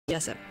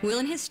Jesup. Will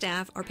and his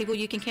staff are people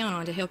you can count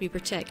on to help you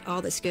protect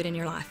all that's good in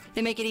your life.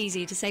 They make it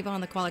easy to save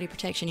on the quality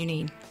protection you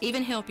need,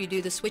 even help you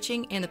do the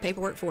switching and the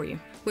paperwork for you.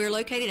 We are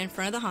located in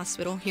front of the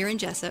hospital here in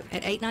Jesup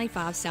at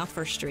 895 South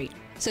 1st Street.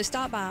 So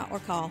stop by or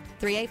call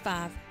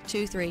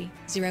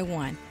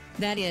 385-2301.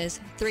 That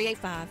is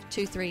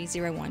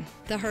 385-2301.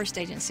 The Hearst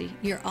Agency,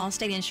 your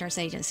all-state insurance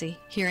agency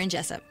here in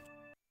Jesup.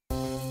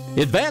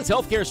 Advanced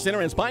Healthcare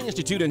Center and Spine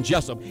Institute in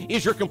Jesup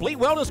is your complete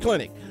wellness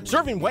clinic,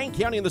 serving Wayne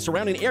County and the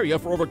surrounding area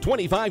for over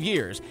 25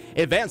 years.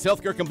 Advanced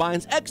Healthcare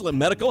combines excellent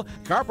medical,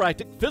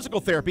 chiropractic, physical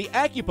therapy,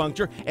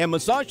 acupuncture, and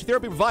massage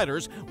therapy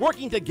providers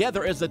working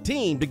together as a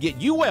team to get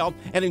you well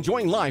and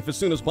enjoying life as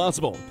soon as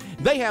possible.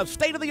 They have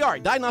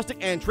state-of-the-art diagnostic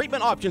and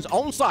treatment options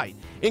on site,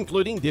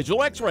 including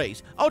digital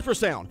x-rays,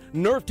 ultrasound,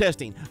 nerve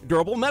testing,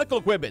 durable medical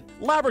equipment,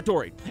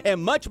 laboratory,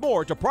 and much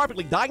more to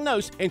properly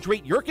diagnose and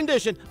treat your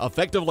condition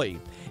effectively.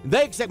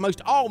 They accept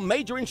most all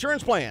major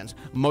insurance plans,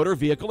 motor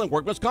vehicle and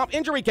workman's comp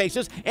injury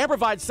cases, and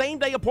provide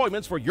same-day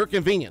appointments for your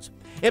convenience.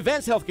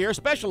 Advanced Healthcare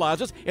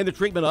specializes in the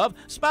treatment of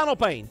spinal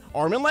pain,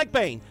 arm and leg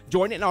pain,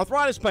 joint and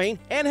arthritis pain,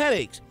 and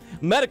headaches.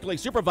 Medically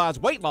supervised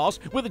weight loss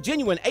with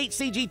genuine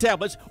HCG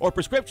tablets or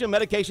prescription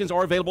medications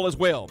are available as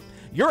well.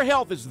 Your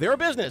health is their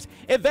business.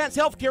 Advanced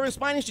Healthcare and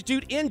Spine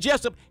Institute in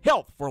Jesup,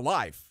 Health for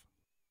Life.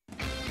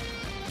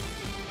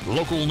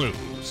 Local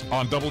news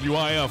on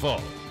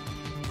WIFO.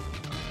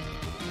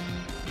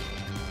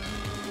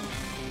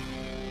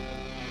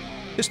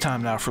 It's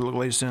time now for the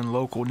latest in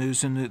local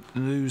news. In the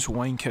news,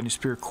 Wayne County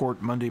Superior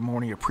Court Monday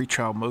morning, a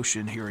pretrial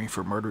motion hearing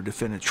for murder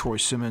defendant Troy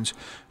Simmons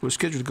was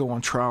scheduled to go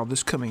on trial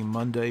this coming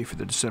Monday for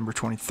the December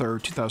 23,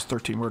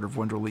 2013 murder of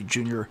Wendell Lee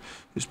Jr.,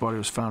 whose body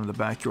was found in the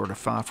backyard of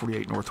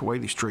 548 North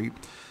Whaley Street.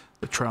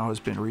 The trial has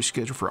been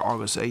rescheduled for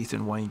August 8th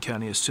in Wayne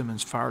County as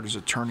Simmons fired his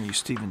attorney,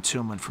 Stephen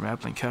Tillman, from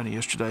Appling County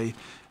yesterday.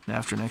 And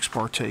after an ex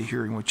parte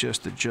hearing with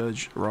just the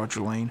judge,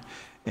 Roger Lane,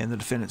 and the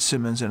defendant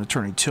Simmons and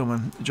attorney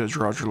Tillman, Judge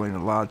Roger Lane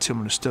allowed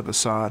Tillman to step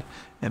aside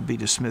and be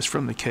dismissed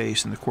from the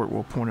case, and the court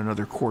will appoint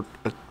another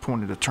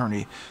court-appointed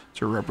attorney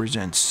to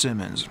represent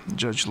Simmons.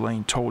 Judge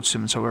Lane told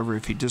Simmons, however,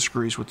 if he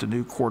disagrees with the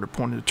new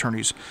court-appointed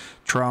attorney's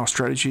trial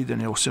strategy, then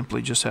he'll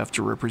simply just have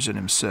to represent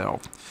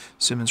himself.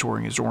 Simmons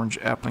wearing his orange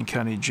Appling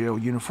County jail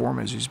uniform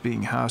as he's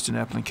being housed in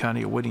Appling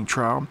County awaiting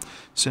trial.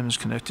 Simmons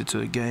connected to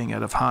a gang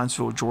out of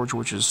Hinesville, Georgia,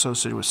 which is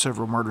associated with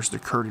several murders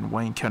that occurred in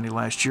Wayne County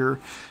last year.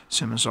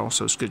 Simmons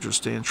also scheduled to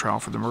stand trial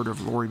for the murder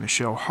of Lori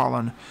Michelle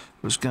Holland,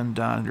 who was gunned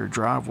down in her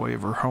driveway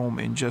of her home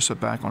in Jesup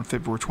back on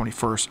February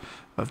 21st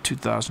of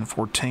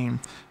 2014.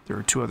 There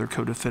are two other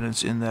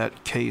co-defendants in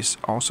that case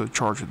also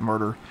charged with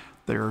murder.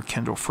 They are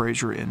Kendall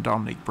Frazier and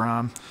Dominique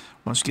Brown.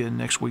 Once again,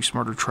 next week's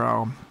murder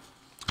trial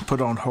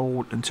put on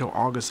hold until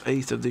August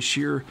 8th of this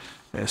year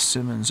as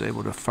Simmons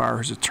able to fire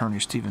his attorney,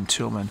 Stephen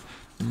Tillman.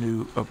 The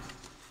new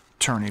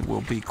attorney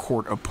will be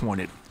court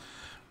appointed.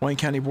 Wayne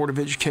County Board of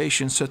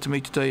Education set to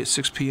meet today at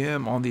 6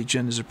 p.m. On the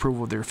agenda is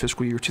approval of their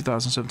fiscal year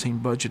 2017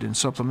 budget and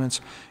supplements,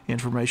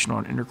 information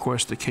on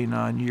InterQuest, the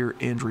K-9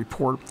 year-end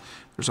report.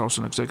 There's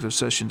also an executive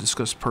session to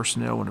discuss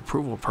personnel and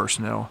approval of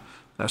personnel.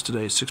 That's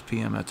today at 6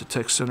 p.m. at the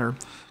Tech Center. A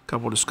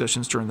couple of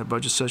discussions during the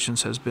budget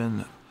sessions has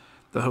been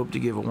the hope to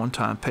give a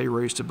one-time pay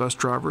raise to bus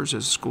drivers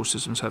as the school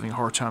system is having a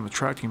hard time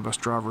attracting bus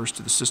drivers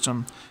to the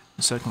system.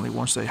 And secondly,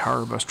 once they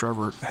hire a bus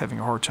driver, having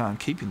a hard time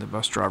keeping the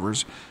bus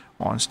drivers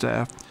on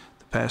staff.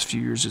 Past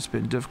few years it's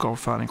been difficult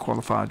finding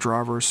qualified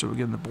drivers, so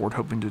again the board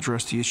hoping to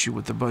address the issue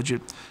with the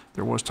budget.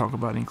 There was talk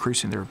about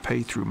increasing their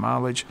pay through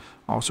mileage,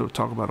 also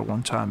talk about a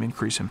one-time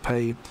increase in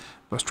pay.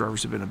 Bus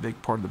drivers have been a big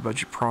part of the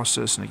budget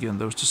process, and again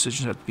those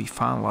decisions have to be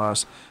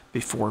finalized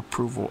before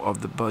approval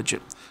of the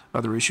budget.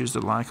 Other issues,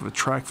 the lack of a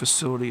track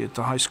facility at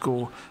the high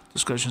school.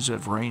 Discussions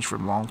have ranged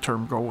from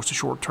long-term goals to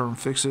short-term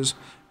fixes,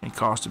 and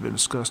costs have been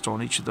discussed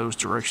on each of those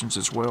directions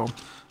as well.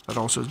 That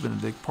also has been a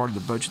big part of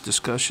the budget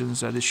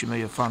discussions. That issue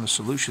may have found a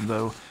solution,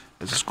 though,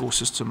 as the school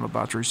system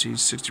about to receive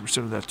 60%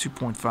 of that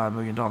 $2.5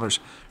 million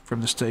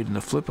from the state and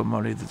the flip of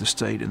money that the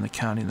state and the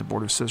county and the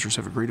Board of Assessors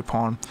have agreed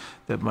upon.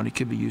 That money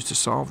could be used to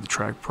solve the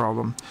track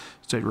problem.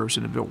 State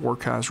Representative Bill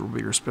Werkheiser will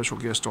be your special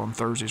guest on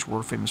Thursday's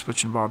world-famous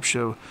Butch and Bob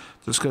show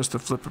to discuss the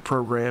flip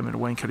program and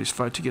Wayne County's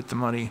fight to get the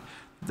money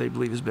they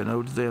believe has been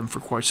owed to them for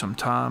quite some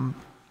time.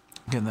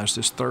 Again, that's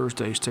this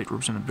Thursday. State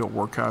Representative Bill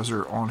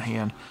Werkheiser on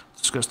hand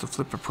to discuss the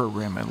FLIPA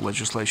program and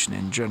legislation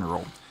in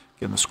general.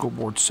 Again, the school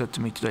board is set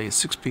to meet today at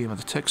 6 p.m. at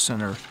the Tech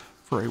Center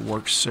for a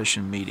work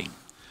session meeting.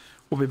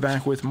 We'll be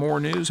back with more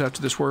news after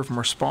this word from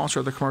our sponsor,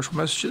 other commercial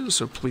messages,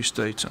 so please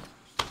stay tuned.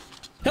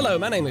 Hello,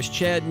 my name is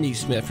Chad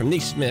Neesmith from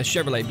Neesmith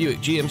Chevrolet Buick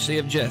GMC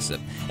of Jesup.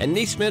 At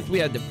Neesmith, we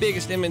have the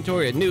biggest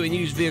inventory of new and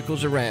used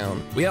vehicles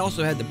around. We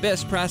also have the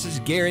best prices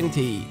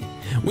guaranteed.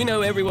 We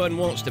know everyone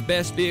wants the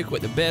best vehicle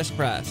at the best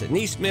price. At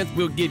Neesmith,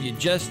 we'll give you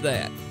just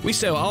that. We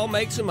sell all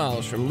makes and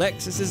models from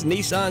Lexuses,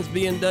 Nissans,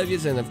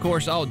 BMWs, and of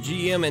course all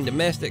GM and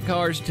domestic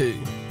cars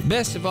too.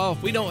 Best of all,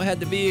 if we don't have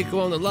the vehicle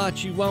on the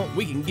lot you want,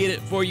 we can get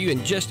it for you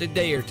in just a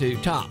day or two,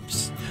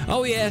 tops.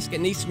 All we ask at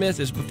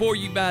Neesmith is before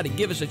you buy to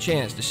give us a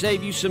chance to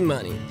save you some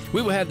money.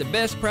 We will have the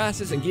best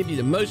prices and give you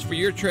the most for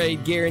your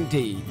trade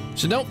guaranteed.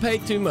 So don't pay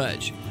too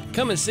much.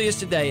 Come and see us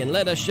today and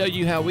let us show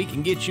you how we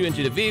can get you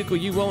into the vehicle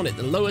you want at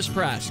the lowest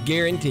price,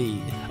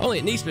 guaranteed. Only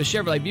at Neesmith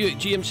Chevrolet Buick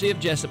GMC of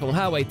Jesup on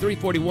Highway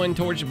 341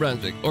 towards New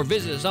Brunswick, or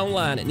visit us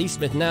online at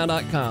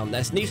neesmithnow.com.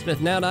 That's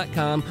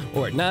neesmithnow.com,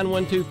 or at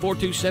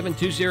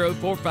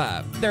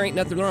 912-427-2045. There ain't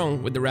nothing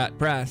wrong with the right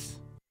price.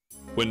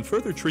 When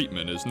further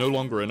treatment is no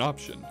longer an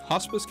option,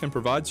 hospice can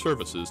provide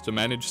services to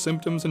manage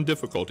symptoms and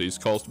difficulties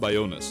caused by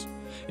illness.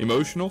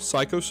 Emotional,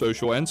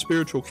 psychosocial, and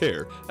spiritual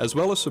care, as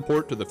well as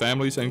support to the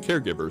families and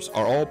caregivers,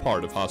 are all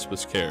part of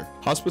hospice care.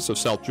 Hospice of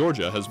South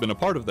Georgia has been a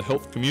part of the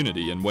health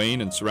community in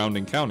Wayne and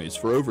surrounding counties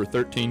for over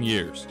 13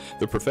 years.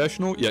 The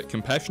professional yet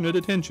compassionate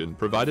attention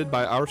provided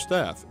by our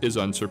staff is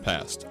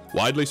unsurpassed.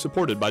 Widely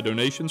supported by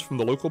donations from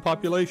the local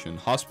population,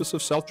 Hospice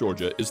of South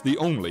Georgia is the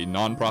only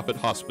nonprofit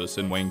hospice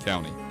in Wayne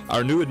County.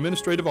 Our new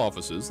administrative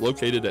offices,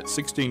 located at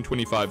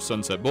 1625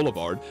 Sunset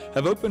Boulevard,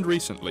 have opened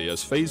recently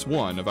as Phase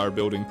 1 of our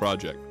building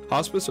project.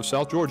 Hospice of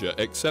South Georgia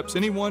accepts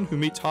anyone who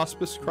meets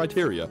hospice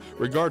criteria,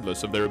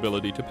 regardless of their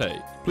ability to pay.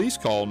 Please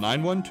call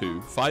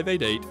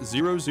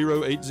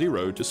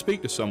 912-588-0080 to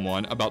speak to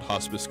someone about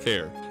hospice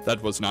care.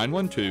 That was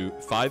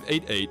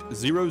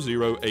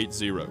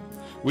 912-588-0080.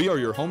 We are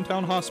your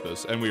hometown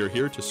hospice, and we are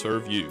here to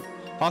serve you.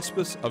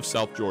 Hospice of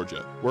South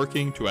Georgia,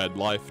 working to add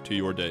life to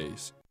your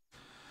days.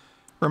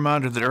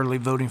 Reminder that early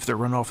voting for the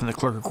runoff in the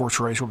clerk of courts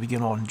race will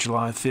begin on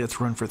July 5th,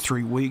 run for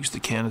 3 weeks.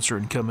 The candidates are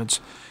incumbents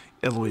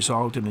Eloise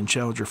Ogden and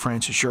challenger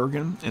Francis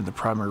Yergin. In the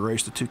primary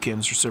race, the two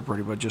candidates are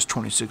separated by just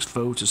 26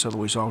 votes, as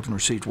Eloise Ogden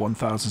received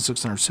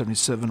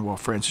 1,677, while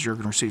Francis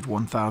Yergin received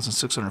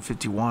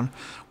 1,651.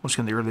 Once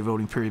again, the early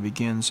voting period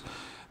begins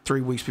 3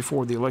 weeks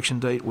before the election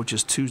date, which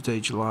is Tuesday,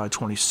 July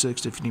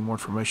 26th. If you need more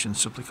information,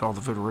 simply call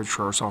the voter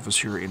registrar's office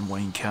here in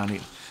Wayne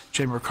County.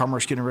 Chamber of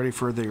Commerce getting ready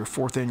for their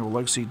 4th annual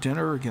Legacy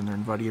Dinner. Again, they're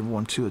inviting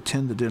everyone to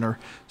attend the dinner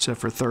set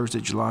for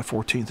Thursday, July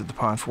 14th at the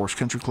Pine Forest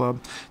Country Club.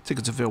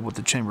 Tickets available at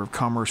the Chamber of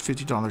Commerce,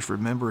 $50 for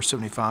members,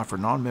 $75 for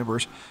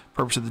non-members.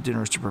 Purpose of the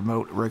dinner is to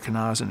promote,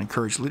 recognize, and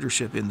encourage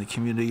leadership in the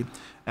community.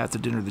 At the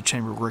dinner, the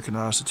Chamber will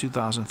recognize the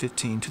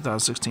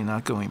 2015-2016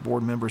 outgoing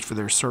board members for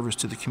their service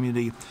to the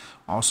community.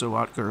 Also,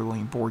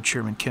 outgoing board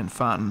chairman Ken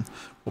Fountain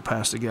will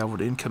pass the gavel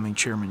to incoming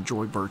chairman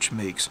Joy Birch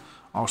Meeks.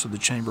 Also, the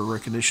Chamber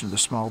recognition of the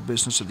Small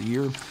Business of the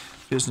Year,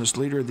 Business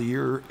Leader of the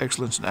Year,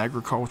 Excellence in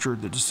Agriculture,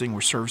 the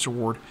Distinguished Service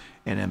Award,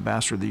 and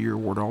Ambassador of the Year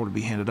award, all to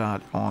be handed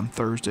out on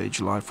Thursday,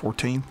 July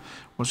 14th.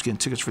 Once again,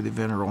 tickets for the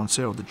event are on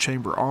sale at the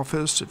Chamber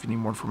office. If you need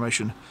more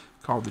information,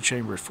 call the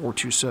Chamber at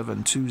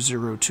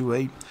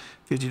 427-2028.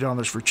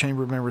 $50 for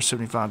Chamber members,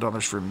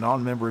 $75 for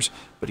non-members.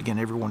 But again,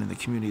 everyone in the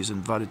community is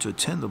invited to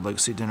attend the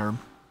Legacy Dinner,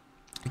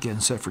 again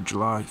set for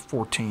July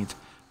 14th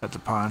at the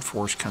Pine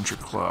Forest Country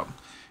Club.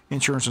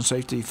 Insurance and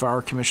Safety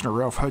Fire Commissioner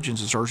Ralph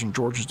Hudgens is urging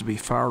Georgians to be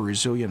fire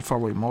resilient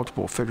following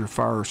multiple federal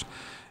fires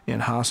in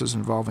houses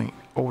involving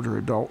older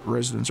adult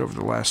residents over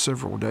the last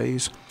several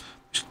days.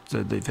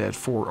 They've had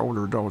 4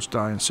 older adults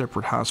die in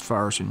separate house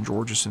fires in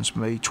Georgia since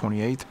May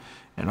 28th,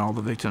 and all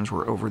the victims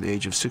were over the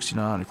age of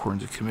 69, according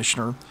to the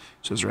Commissioner.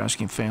 Says they're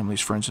asking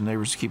families, friends, and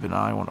neighbors to keep an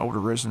eye on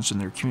older residents in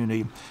their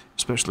community,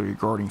 especially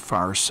regarding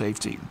fire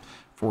safety.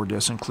 4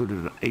 deaths included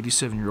an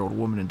 87-year-old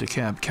woman in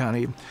DeKalb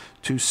County,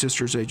 2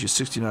 sisters ages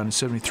 69 and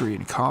 73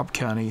 in Cobb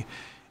County,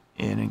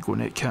 and in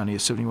Gwinnett County, a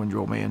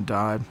 71-year-old man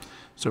died.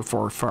 So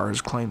far, fire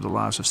has claimed the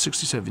lives of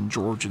 67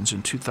 Georgians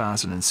in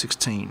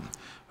 2016.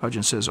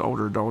 Hudgens says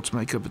older adults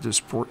make up a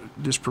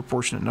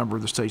disproportionate number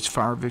of the state's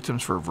fire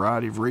victims for a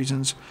variety of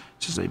reasons.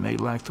 Says they may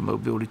lack the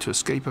mobility to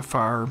escape a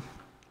fire.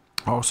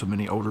 Also,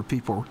 many older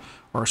people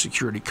are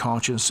security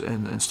conscious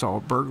and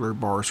install burglar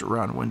bars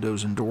around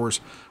windows and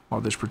doors.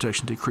 While this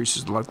protection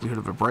decreases the likelihood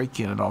of a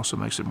break-in, it also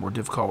makes it more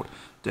difficult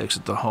to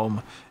exit the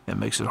home and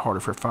makes it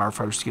harder for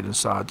firefighters to get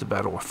inside to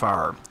battle a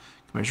fire.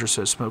 Commissioner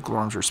says smoke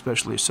alarms are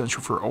especially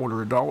essential for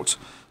older adults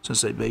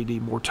since they may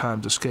need more time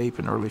to escape,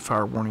 and early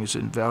fire warning is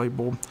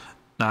invaluable.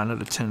 9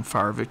 out of 10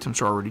 fire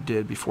victims are already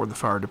dead before the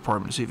fire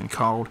department is even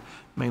called,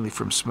 mainly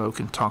from smoke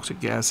and toxic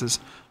gases.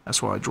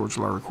 That's why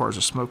Georgia law requires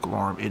a smoke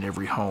alarm in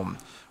every home.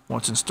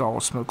 Once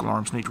installed, smoke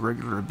alarms need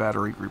regular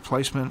battery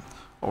replacement.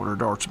 Older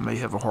adults may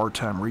have a hard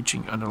time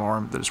reaching an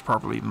alarm that is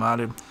properly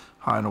mounted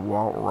high on a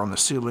wall or on the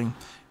ceiling.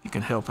 You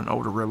can help an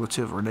older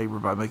relative or neighbor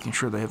by making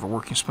sure they have a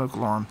working smoke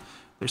alarm.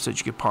 They said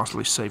you could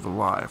possibly save a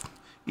life.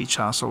 Each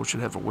household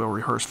should have a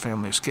well-rehearsed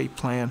family escape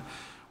plan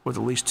with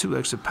at least 2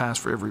 exit paths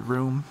for every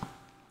room.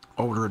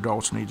 Older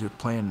adults need to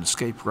plan an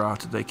escape route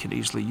that they can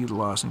easily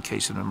utilize in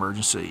case of an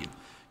emergency.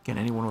 Again,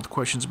 anyone with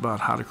questions about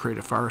how to create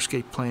a fire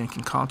escape plan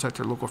can contact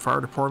their local fire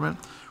department,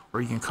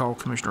 or you can call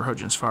Commissioner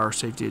Hudgens' Fire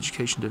Safety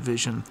Education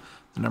Division.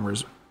 The number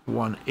is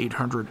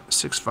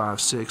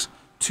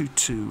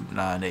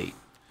 1-800-656-2298.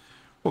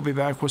 We'll be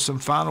back with some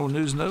final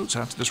news notes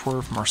after this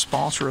word from our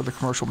sponsor of the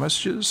commercial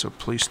messages, so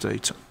please stay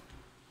tuned.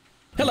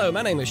 Hello,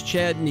 my name is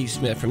Chad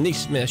Neesmith from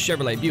Neesmith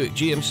Chevrolet Buick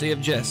GMC of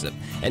Jesup.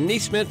 At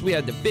Neesmith, we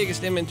have the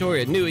biggest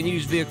inventory of new and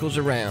used vehicles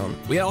around.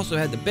 We also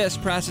have the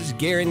best prices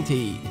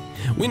guaranteed.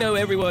 We know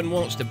everyone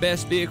wants the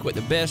best vehicle at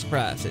the best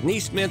price. At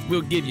Neesmith,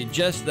 we'll give you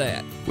just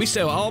that. We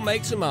sell all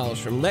makes and models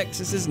from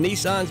Lexuses,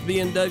 Nissans,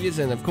 BMWs,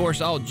 and of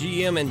course all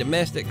GM and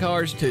domestic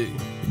cars too.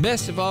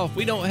 Best of all, if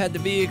we don't have the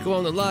vehicle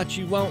on the lot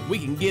you want, we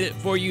can get it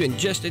for you in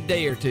just a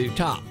day or two,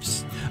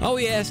 tops. All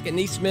we ask at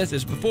Neesmith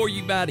is before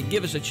you buy to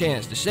give us a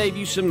chance to save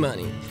you some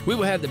money. We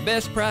will have the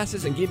best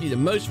prices and give you the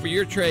most for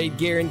your trade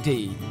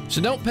guaranteed.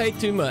 So don't pay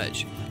too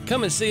much.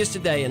 Come and see us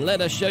today and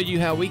let us show you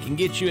how we can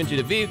get you into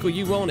the vehicle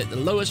you want at the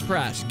lowest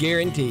price,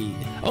 guaranteed.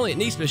 Only at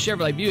Neesmith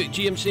Chevrolet Buick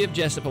GMC of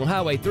Jesup on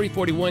Highway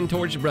 341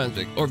 towards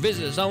Brunswick, or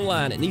visit us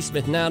online at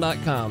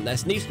neesmithnow.com.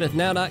 That's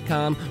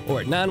neesmithnow.com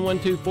or at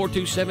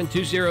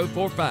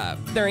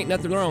 912-427-2045. There ain't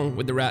nothing wrong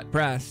with the right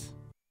price.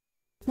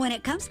 When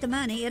it comes to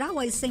money, it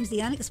always seems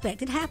the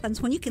unexpected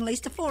happens when you can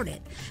least afford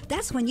it.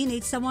 That's when you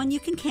need someone you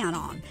can count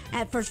on.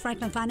 At First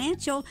Franklin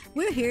Financial,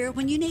 we're here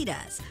when you need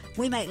us.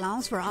 We make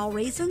loans for all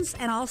reasons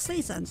and all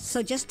seasons,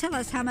 so just tell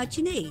us how much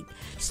you need.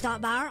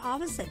 Stop by our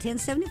office at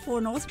 1074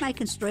 North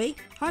Macon Street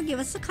or give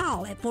us a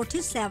call at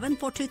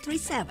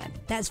 427-4237.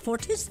 That's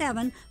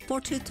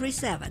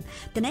 427-4237.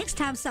 The next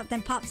time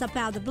something pops up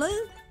out of the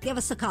blue, give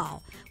us a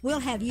call. We'll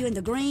have you in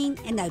the green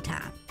in no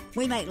time.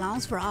 We make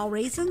loans for all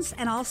reasons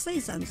and all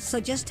seasons, so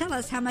just tell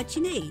us how much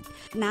you need.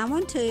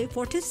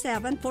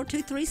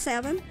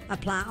 912-427-4237.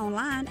 Apply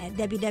online at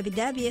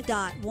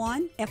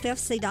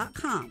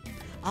www.1ffc.com.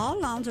 All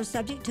loans are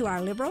subject to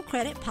our liberal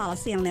credit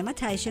policy and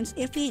limitations,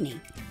 if any.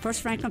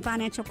 First Franklin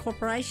Financial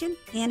Corporation,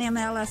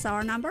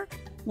 NMLSR number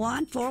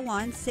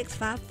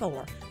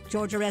 141654.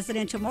 Georgia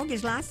Residential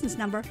Mortgage License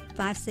number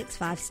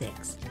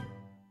 5656.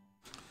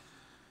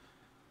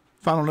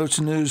 Final notes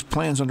and news.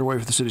 Plans underway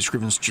for the City of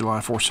Scriven's July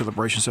 4th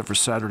celebration set for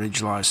Saturday,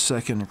 July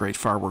 2nd. A great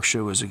fireworks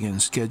show is again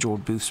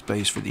scheduled. Booth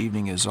space for the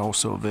evening is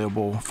also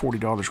available.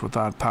 $40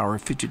 without power,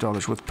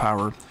 $50 with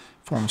power.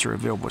 Forms are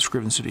available at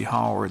Scriven City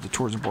Hall or at the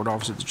Tourism Board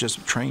office at the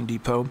Jesup Train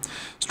Depot.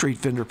 Street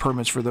vendor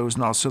permits for those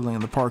not selling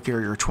in the park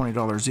area are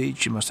 $20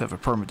 each. You must have a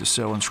permit to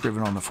sell in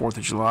Scriven on the 4th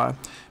of July.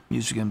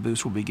 Music and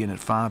booths will begin at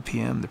 5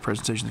 p.m. The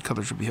presentation of the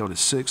colors will be held at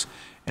 6.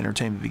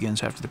 Entertainment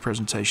begins after the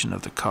presentation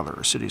of the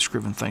color. City of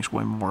Scriven thanks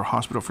Wayne Memorial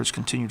Hospital for its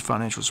continued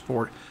financial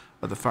support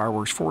of the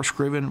fireworks for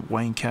Scriven,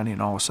 Wayne County,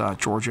 and all of South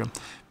Georgia.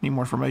 Need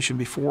more information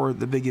before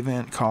the big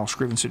event? Call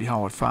Scriven City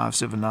Hall at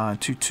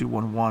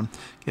 579-2211.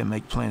 Again,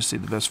 make plans to see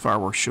the best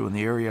fireworks show in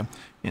the area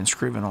in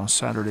Scriven on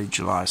Saturday,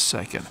 July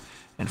 2nd.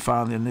 And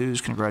finally, in the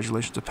news,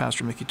 congratulations to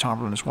Pastor Mickey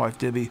Tomlin and his wife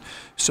Debbie, who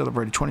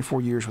celebrated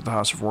 24 years with the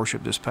House of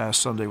Worship this past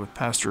Sunday with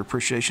Pastor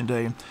Appreciation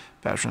Day.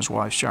 Pastor and his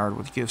wife showered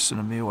with gifts and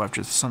a meal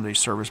after the Sunday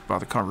service by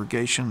the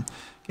congregation.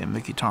 Again,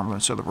 Mickey Tomlin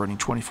celebrating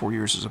 24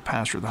 years as a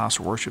pastor of the House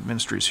of Worship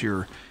Ministries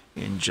here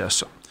in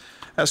Jesup.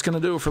 That's going to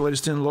do it for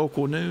latest in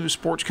local news.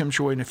 Sports comes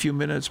your way in a few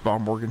minutes.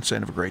 Bob Morgan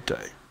saying have a great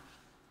day.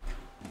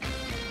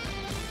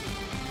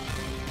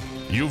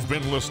 You've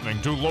been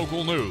listening to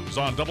local news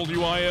on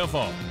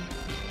WIFO.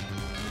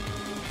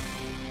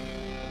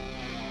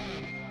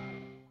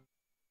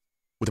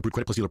 With approved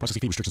credit plus dealer processing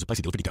fee restrictions apply.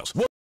 See dealer for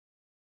details.